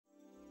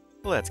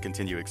Let's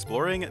continue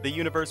exploring the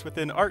universe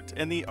within art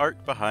and the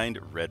art behind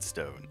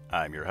redstone.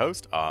 I'm your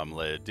host,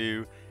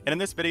 OmLedu, and in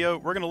this video,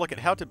 we're going to look at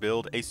how to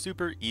build a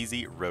super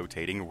easy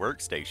rotating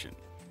workstation.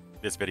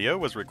 This video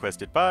was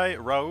requested by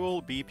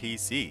Raul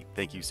BPC.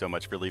 Thank you so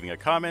much for leaving a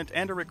comment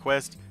and a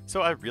request,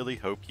 so I really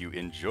hope you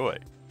enjoy.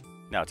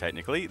 Now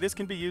technically, this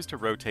can be used to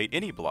rotate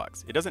any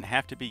blocks. It doesn't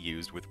have to be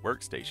used with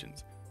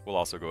workstations. We'll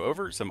also go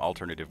over some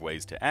alternative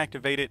ways to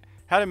activate it,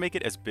 how to make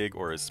it as big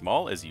or as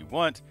small as you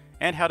want,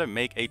 and how to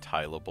make a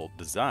tileable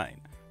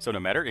design. So no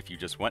matter if you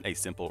just want a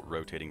simple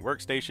rotating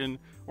workstation,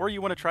 or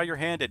you want to try your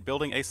hand at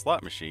building a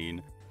slot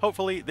machine,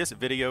 hopefully this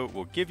video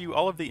will give you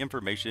all of the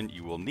information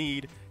you will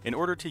need in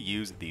order to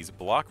use these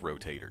block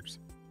rotators.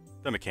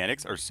 The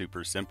mechanics are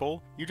super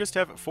simple. You just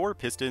have 4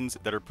 pistons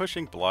that are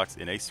pushing blocks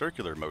in a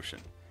circular motion.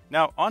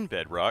 Now on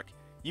Bedrock,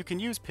 you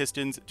can use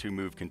pistons to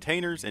move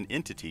containers and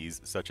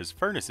entities such as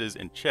furnaces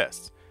and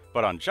chests,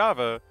 but on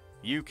Java,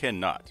 you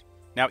cannot.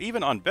 Now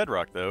even on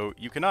Bedrock though,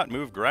 you cannot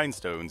move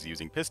grindstones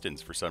using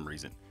pistons for some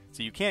reason,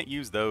 so you can't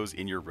use those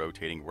in your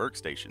rotating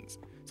workstations.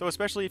 So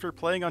especially if you're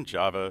playing on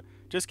Java,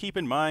 just keep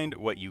in mind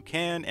what you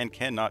can and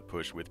cannot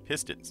push with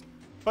pistons.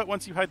 But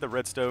once you hide the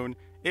redstone,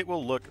 it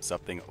will look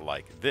something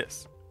like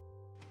this.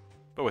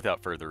 But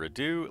without further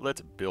ado,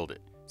 let's build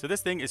it. So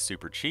this thing is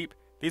super cheap.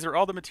 These are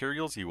all the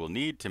materials you will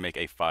need to make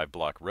a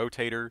 5-block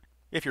rotator.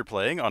 If you're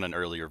playing on an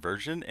earlier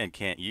version and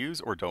can't use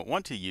or don't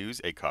want to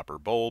use a copper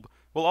bulb,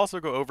 we'll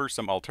also go over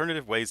some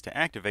alternative ways to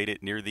activate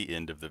it near the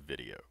end of the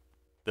video.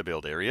 The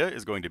build area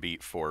is going to be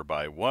 4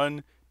 by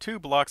 1, 2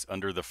 blocks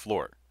under the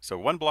floor, so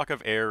 1 block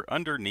of air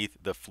underneath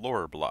the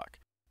floor block.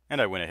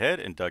 And I went ahead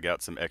and dug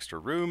out some extra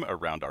room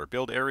around our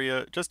build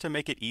area just to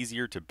make it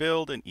easier to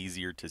build and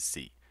easier to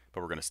see. But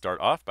we're going to start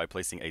off by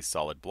placing a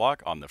solid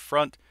block on the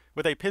front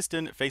with a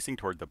piston facing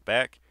toward the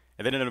back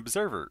and then an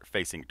observer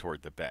facing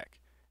toward the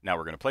back. Now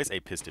we're going to place a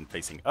piston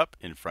facing up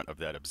in front of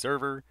that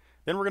observer.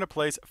 Then we're going to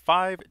place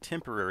 5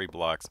 temporary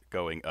blocks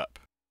going up.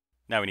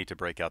 Now we need to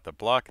break out the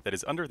block that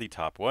is under the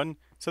top one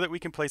so that we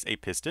can place a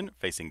piston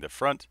facing the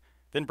front,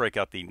 then break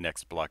out the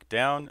next block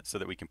down so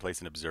that we can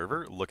place an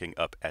observer looking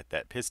up at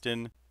that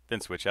piston, then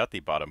switch out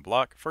the bottom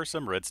block for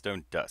some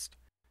redstone dust.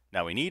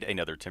 Now we need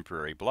another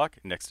temporary block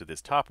next to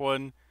this top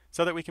one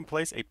so that we can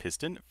place a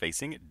piston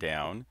facing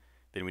down.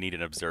 Then we need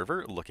an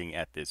observer looking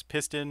at this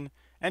piston,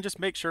 and just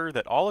make sure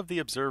that all of the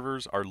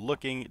observers are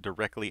looking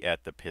directly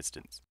at the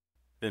pistons.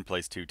 Then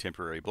place 2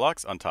 temporary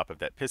blocks on top of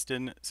that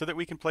piston so that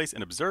we can place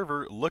an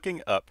observer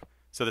looking up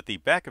so that the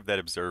back of that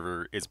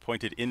observer is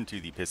pointed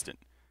into the piston.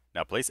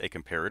 Now place a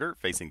comparator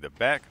facing the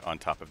back on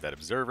top of that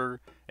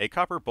observer, a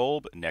copper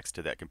bulb next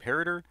to that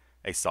comparator,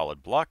 a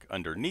solid block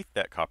underneath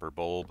that copper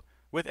bulb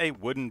with a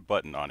wooden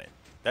button on it.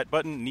 That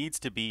button needs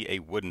to be a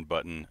wooden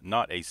button,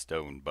 not a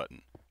stone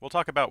button. We'll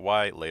talk about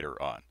why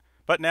later on.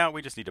 But now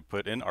we just need to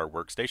put in our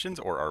workstations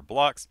or our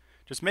blocks.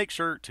 Just make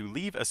sure to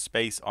leave a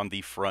space on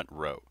the front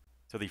row.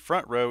 So the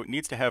front row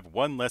needs to have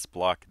 1 less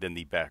block than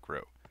the back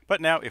row.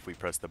 But now if we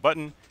press the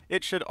button,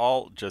 it should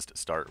all just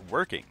start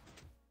working.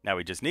 Now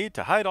we just need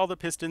to hide all the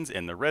pistons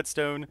in the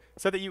redstone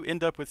so that you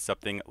end up with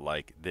something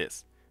like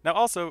this. Now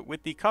also,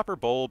 with the copper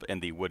bulb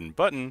and the wooden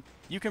button,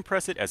 you can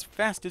press it as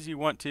fast as you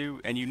want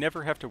to and you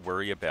never have to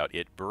worry about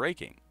it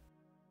breaking.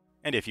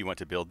 And if you want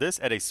to build this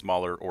at a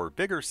smaller or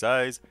bigger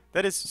size,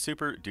 that is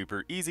super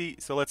duper easy,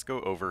 so let's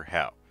go over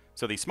how.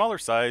 So the smaller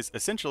size,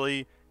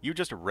 essentially, you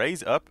just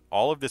raise up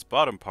all of this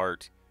bottom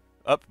part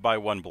up by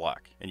 1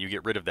 block, and you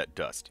get rid of that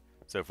dust.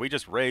 So if we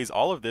just raise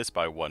all of this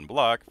by 1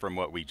 block from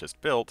what we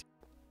just built,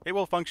 it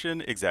will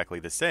function exactly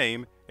the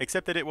same,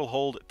 except that it will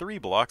hold 3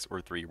 blocks or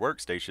 3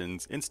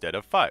 workstations instead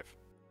of 5.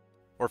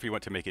 Or if you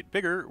want to make it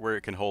bigger, where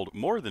it can hold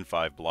more than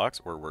 5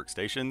 blocks or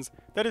workstations,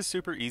 that is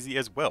super easy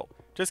as well.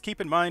 Just keep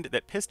in mind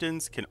that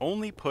pistons can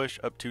only push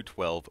up to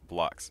 12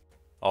 blocks.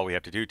 All we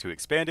have to do to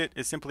expand it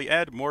is simply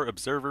add more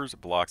observers,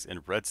 blocks,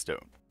 and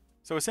redstone.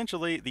 So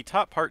essentially, the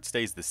top part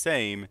stays the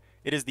same,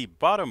 it is the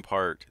bottom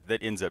part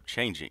that ends up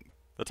changing.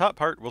 The top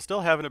part will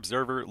still have an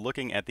observer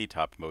looking at the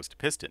topmost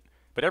piston,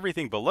 but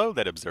everything below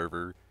that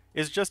observer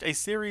is just a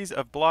series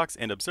of blocks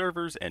and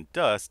observers and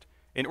dust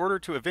in order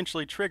to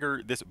eventually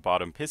trigger this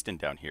bottom piston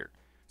down here.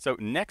 So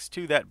next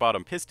to that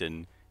bottom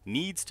piston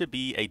needs to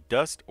be a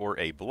dust or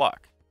a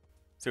block.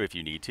 So if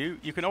you need to,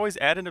 you can always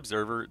add an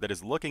observer that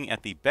is looking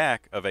at the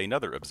back of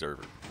another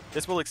observer.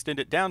 This will extend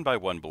it down by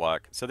 1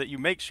 block so that you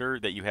make sure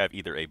that you have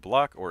either a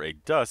block or a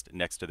dust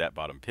next to that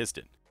bottom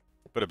piston.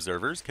 But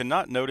observers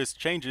cannot notice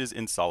changes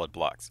in solid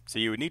blocks, so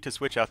you would need to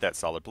switch out that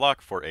solid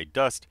block for a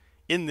dust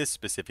in this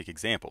specific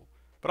example.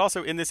 But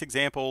also in this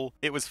example,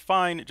 it was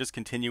fine just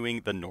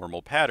continuing the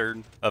normal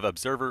pattern of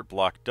observer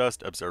block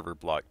dust, observer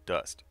block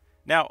dust.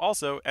 Now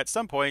also, at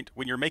some point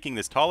when you're making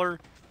this taller,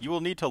 you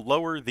will need to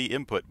lower the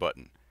input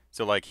button.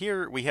 So like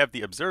here, we have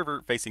the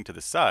observer facing to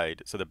the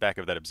side, so the back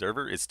of that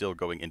observer is still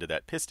going into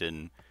that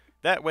piston.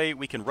 That way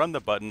we can run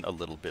the button a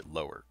little bit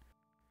lower.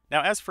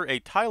 Now as for a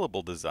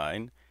tileable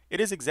design,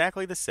 it is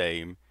exactly the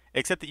same,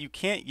 except that you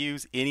can't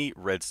use any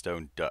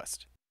redstone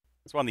dust.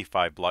 So on the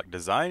 5-block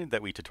design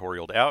that we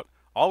tutorialed out,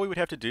 all we would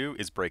have to do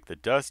is break the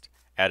dust,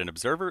 add an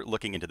observer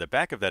looking into the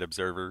back of that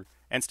observer,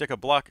 and stick a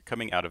block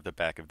coming out of the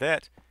back of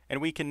that,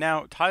 and we can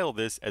now tile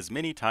this as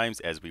many times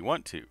as we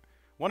want to.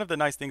 One of the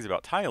nice things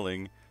about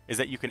tiling is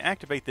that you can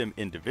activate them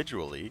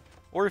individually,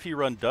 or if you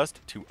run dust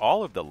to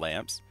all of the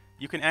lamps,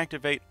 you can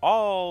activate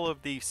all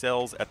of the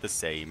cells at the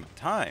same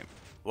time,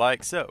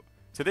 like so.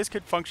 So this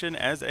could function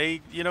as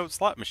a,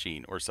 slot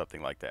machine or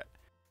something like that.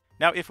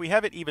 Now, if we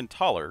have it even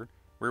taller,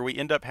 where we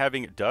end up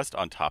having dust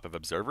on top of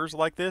observers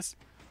like this,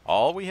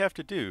 all we have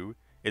to do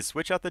is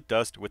switch out the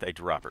dust with a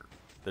dropper.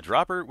 The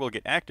dropper will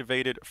get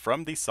activated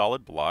from the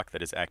solid block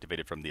that is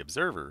activated from the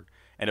observer,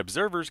 and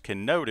observers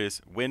can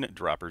notice when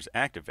droppers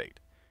activate.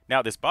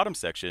 Now, this bottom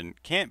section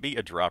can't be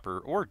a dropper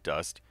or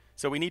dust,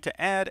 so we need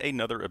to add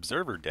another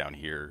observer down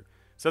here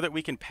so that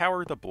we can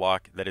power the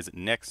block that is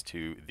next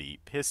to the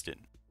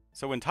piston.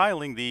 So when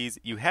tiling these,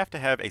 you have to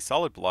have a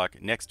solid block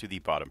next to the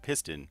bottom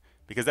piston,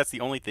 because that's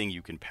the only thing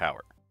you can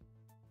power.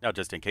 Now,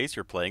 just in case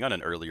you're playing on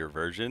an earlier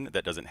version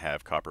that doesn't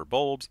have copper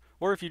bulbs,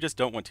 or if you just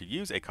don't want to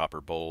use a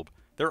copper bulb,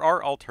 there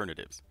are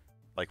alternatives.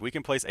 Like we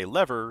can place a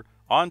lever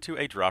onto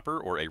a dropper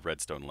or a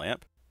redstone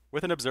lamp,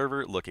 with an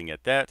observer looking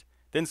at that,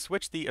 then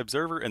switch the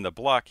observer and the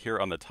block here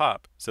on the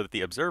top so that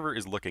the observer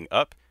is looking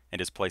up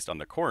and is placed on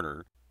the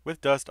corner,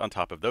 with dust on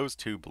top of those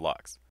two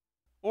blocks.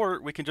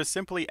 Or we can just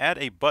simply add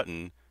a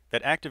button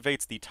that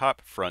activates the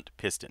top front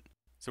piston.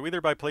 So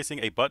either by placing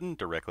a button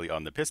directly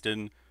on the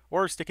piston,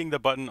 or sticking the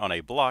button on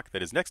a block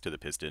that is next to the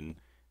piston,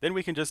 then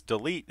we can just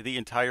delete the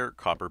entire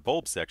copper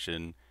bulb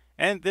section,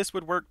 and this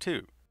would work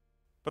too.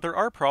 But there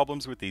are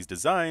problems with these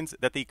designs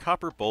that the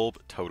copper bulb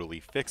totally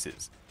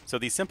fixes. So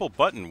the simple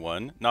button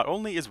one not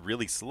only is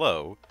really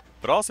slow,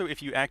 but also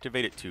if you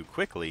activate it too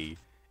quickly,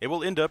 it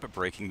will end up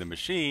breaking the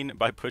machine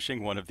by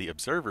pushing one of the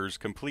observers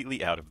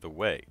completely out of the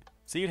way.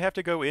 So you'd have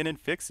to go in and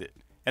fix it.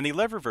 And the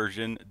lever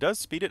version does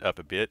speed it up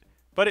a bit,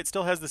 but it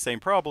still has the same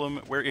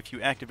problem where if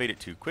you activate it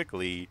too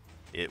quickly,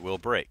 it will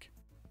break.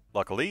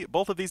 Luckily,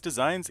 both of these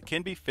designs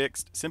can be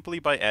fixed simply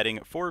by adding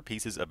 4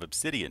 pieces of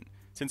obsidian.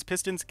 Since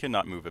pistons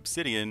cannot move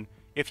obsidian,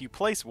 if you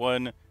place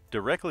one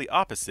directly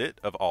opposite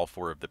of all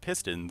 4 of the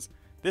pistons,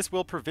 this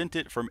will prevent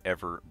it from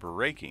ever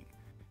breaking.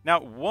 Now,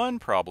 one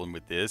problem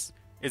with this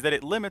is that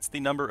it limits the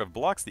number of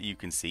blocks that you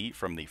can see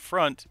from the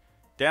front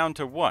down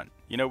to 1.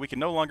 We can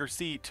no longer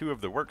see 2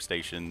 of the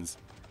workstations,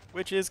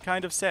 which is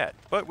kind of sad,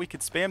 but we could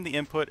spam the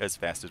input as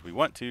fast as we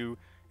want to,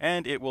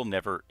 and it will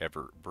never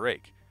ever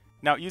break.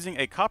 Now, using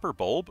a copper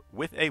bulb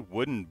with a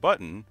wooden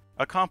button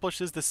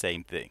accomplishes the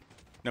same thing.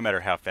 No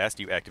matter how fast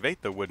you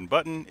activate the wooden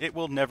button, it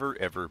will never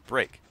ever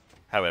break.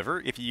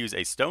 However, if you use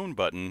a stone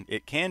button,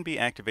 it can be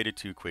activated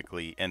too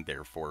quickly and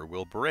therefore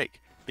will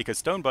break, because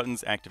stone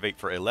buttons activate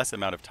for a less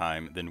amount of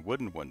time than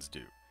wooden ones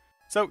do.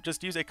 So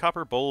just use a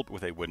copper bulb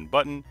with a wooden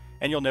button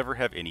and you'll never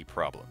have any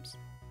problems.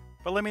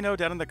 But let me know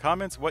down in the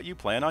comments what you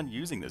plan on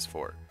using this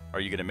for. Are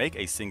you going to make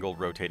a single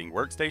rotating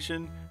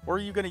workstation, or are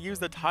you going to use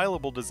the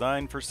tileable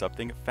design for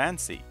something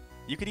fancy?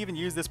 You could even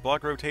use this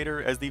block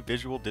rotator as the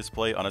visual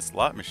display on a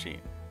slot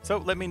machine. So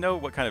let me know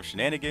what kind of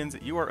shenanigans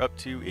you are up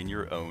to in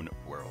your own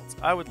worlds.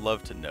 I would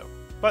love to know.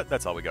 But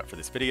that's all we got for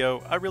this video.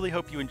 I really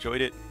hope you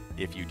enjoyed it.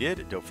 If you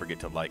did, don't forget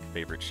to like,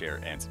 favorite,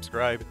 share, and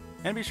subscribe.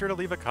 And be sure to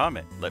leave a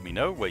comment. Let me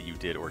know what you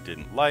did or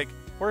didn't like,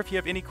 or if you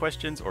have any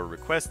questions or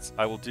requests,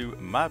 I will do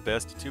my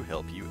best to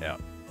help you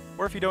out.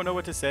 Or if you don't know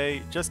what to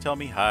say, just tell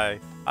me hi.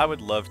 I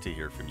would love to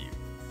hear from you.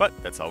 But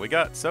that's all we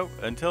got, so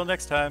until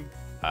next time,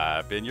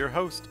 I've been your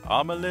host,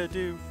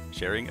 OmLedu,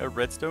 sharing a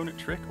redstone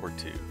trick or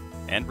two,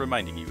 and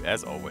reminding you,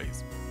 as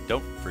always,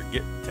 don't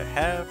forget to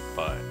have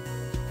fun.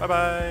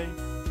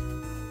 Bye-bye!